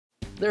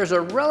There's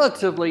a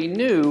relatively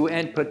new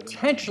and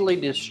potentially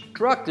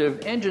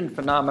destructive engine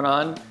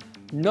phenomenon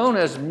known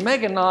as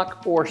mega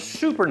knock or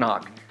super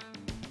knock.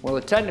 Well,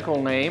 the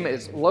technical name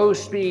is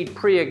low-speed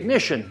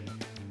pre-ignition,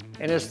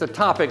 and it's the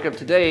topic of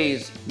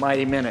today's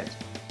Mighty Minute.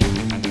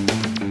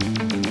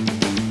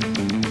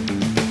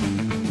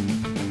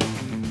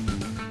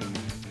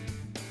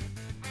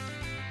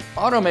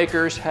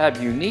 Automakers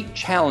have unique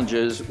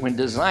challenges when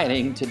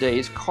designing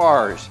today's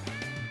cars.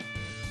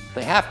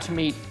 They have to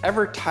meet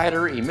ever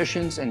tighter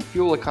emissions and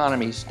fuel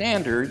economy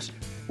standards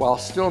while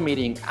still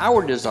meeting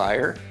our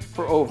desire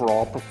for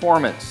overall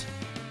performance.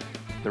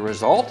 The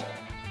result?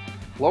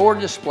 Lower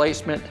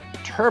displacement,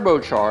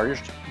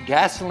 turbocharged,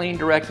 gasoline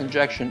direct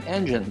injection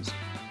engines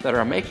that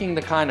are making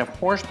the kind of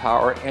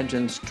horsepower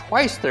engines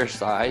twice their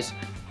size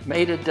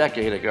made a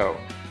decade ago.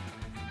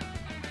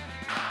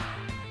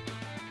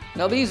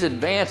 Now, these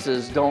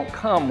advances don't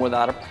come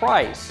without a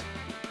price.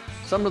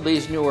 Some of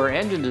these newer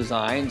engine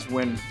designs,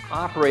 when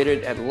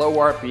operated at low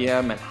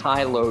RPM and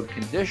high load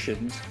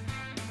conditions,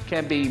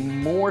 can be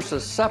more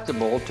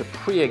susceptible to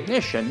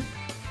pre-ignition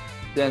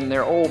than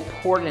their old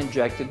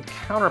port-injected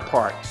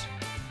counterparts.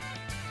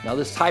 Now,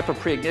 this type of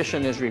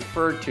pre-ignition is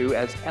referred to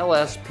as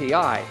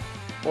LSPI,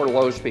 or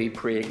low-speed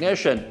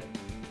pre-ignition.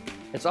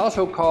 It's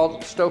also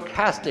called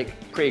stochastic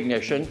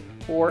pre-ignition,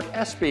 or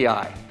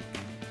SPI.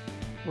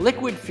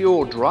 Liquid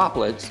fuel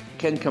droplets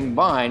can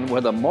combine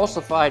with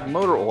emulsified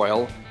motor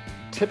oil,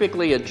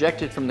 typically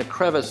ejected from the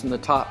crevice in the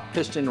top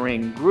piston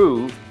ring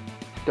groove,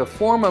 to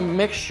form a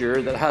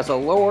mixture that has a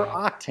lower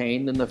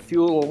octane than the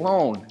fuel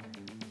alone.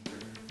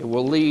 It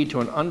will lead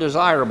to an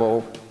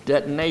undesirable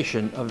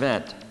detonation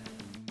event.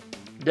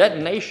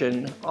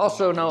 Detonation,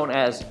 also known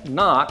as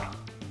knock,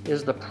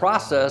 is the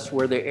process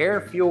where the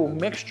air-fuel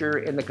mixture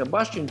in the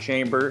combustion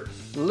chamber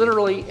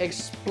literally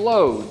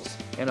explodes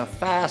in a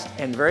fast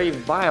and very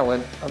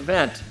violent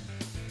event.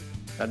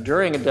 Now,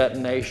 during a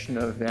detonation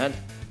event,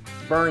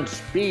 burn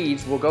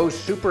speeds will go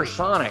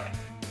supersonic,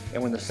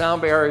 and when the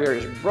sound barrier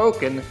is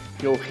broken,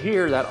 you'll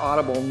hear that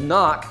audible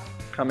knock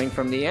coming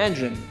from the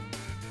engine.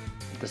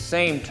 At the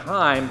same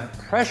time,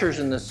 pressures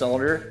in the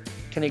cylinder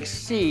can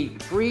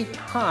exceed 3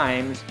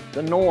 times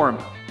the norm.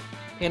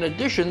 In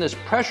addition, this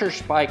pressure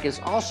spike is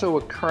also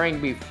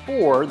occurring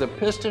before the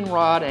piston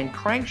rod and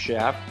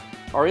crankshaft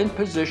are in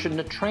position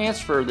to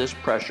transfer this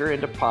pressure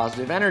into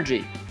positive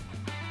energy.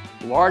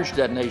 Large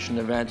detonation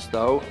events,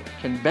 though,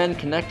 can bend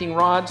connecting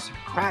rods,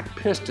 crack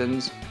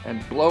pistons,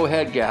 and blow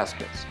head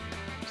gaskets.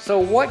 So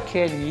what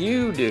can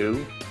you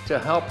do to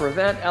help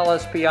prevent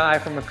LSPI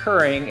from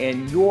occurring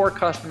in your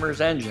customers'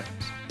 engines?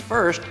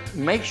 First,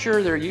 make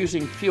sure they're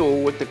using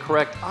fuel with the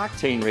correct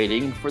octane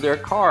rating for their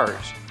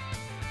cars.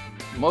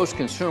 Most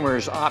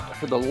consumers opt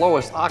for the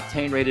lowest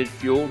octane rated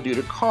fuel due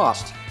to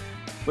cost.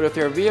 But if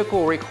their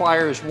vehicle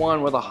requires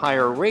one with a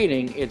higher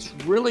rating, it's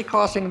really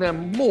costing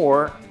them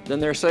more than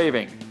they're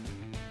saving.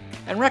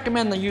 And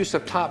recommend the use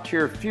of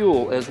top-tier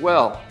fuel as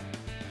well.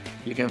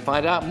 You can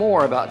find out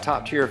more about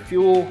top-tier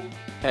fuel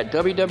at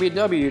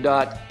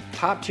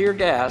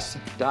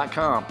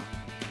www.toptiergas.com.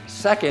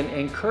 Second,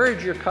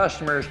 encourage your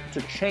customers to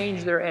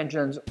change their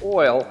engine's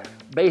oil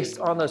based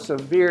on the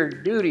severe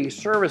duty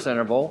service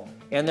interval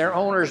in their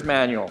owner's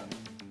manual.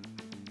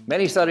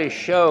 Many studies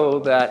show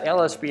that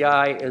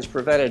LSPI is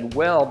prevented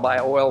well by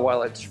oil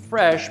while it's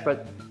fresh,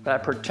 but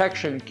that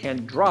protection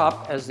can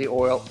drop as the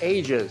oil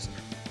ages.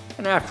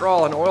 And after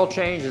all, an oil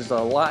change is a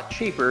lot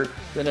cheaper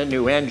than a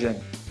new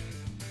engine.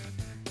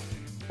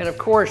 And of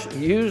course,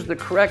 use the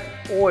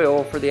correct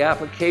oil for the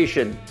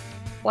application,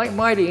 like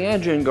Mighty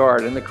Engine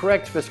Guard and the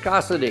correct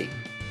viscosity.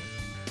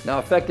 Now,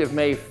 effective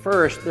May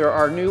 1st, there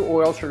are new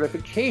oil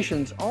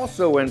certifications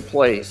also in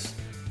place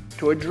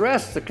to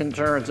address the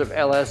concerns of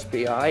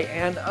LSPI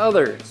and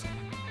others.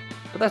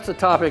 But that's a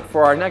topic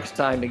for our next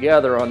time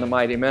together on the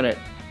Mighty Minute.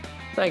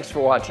 Thanks for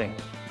watching.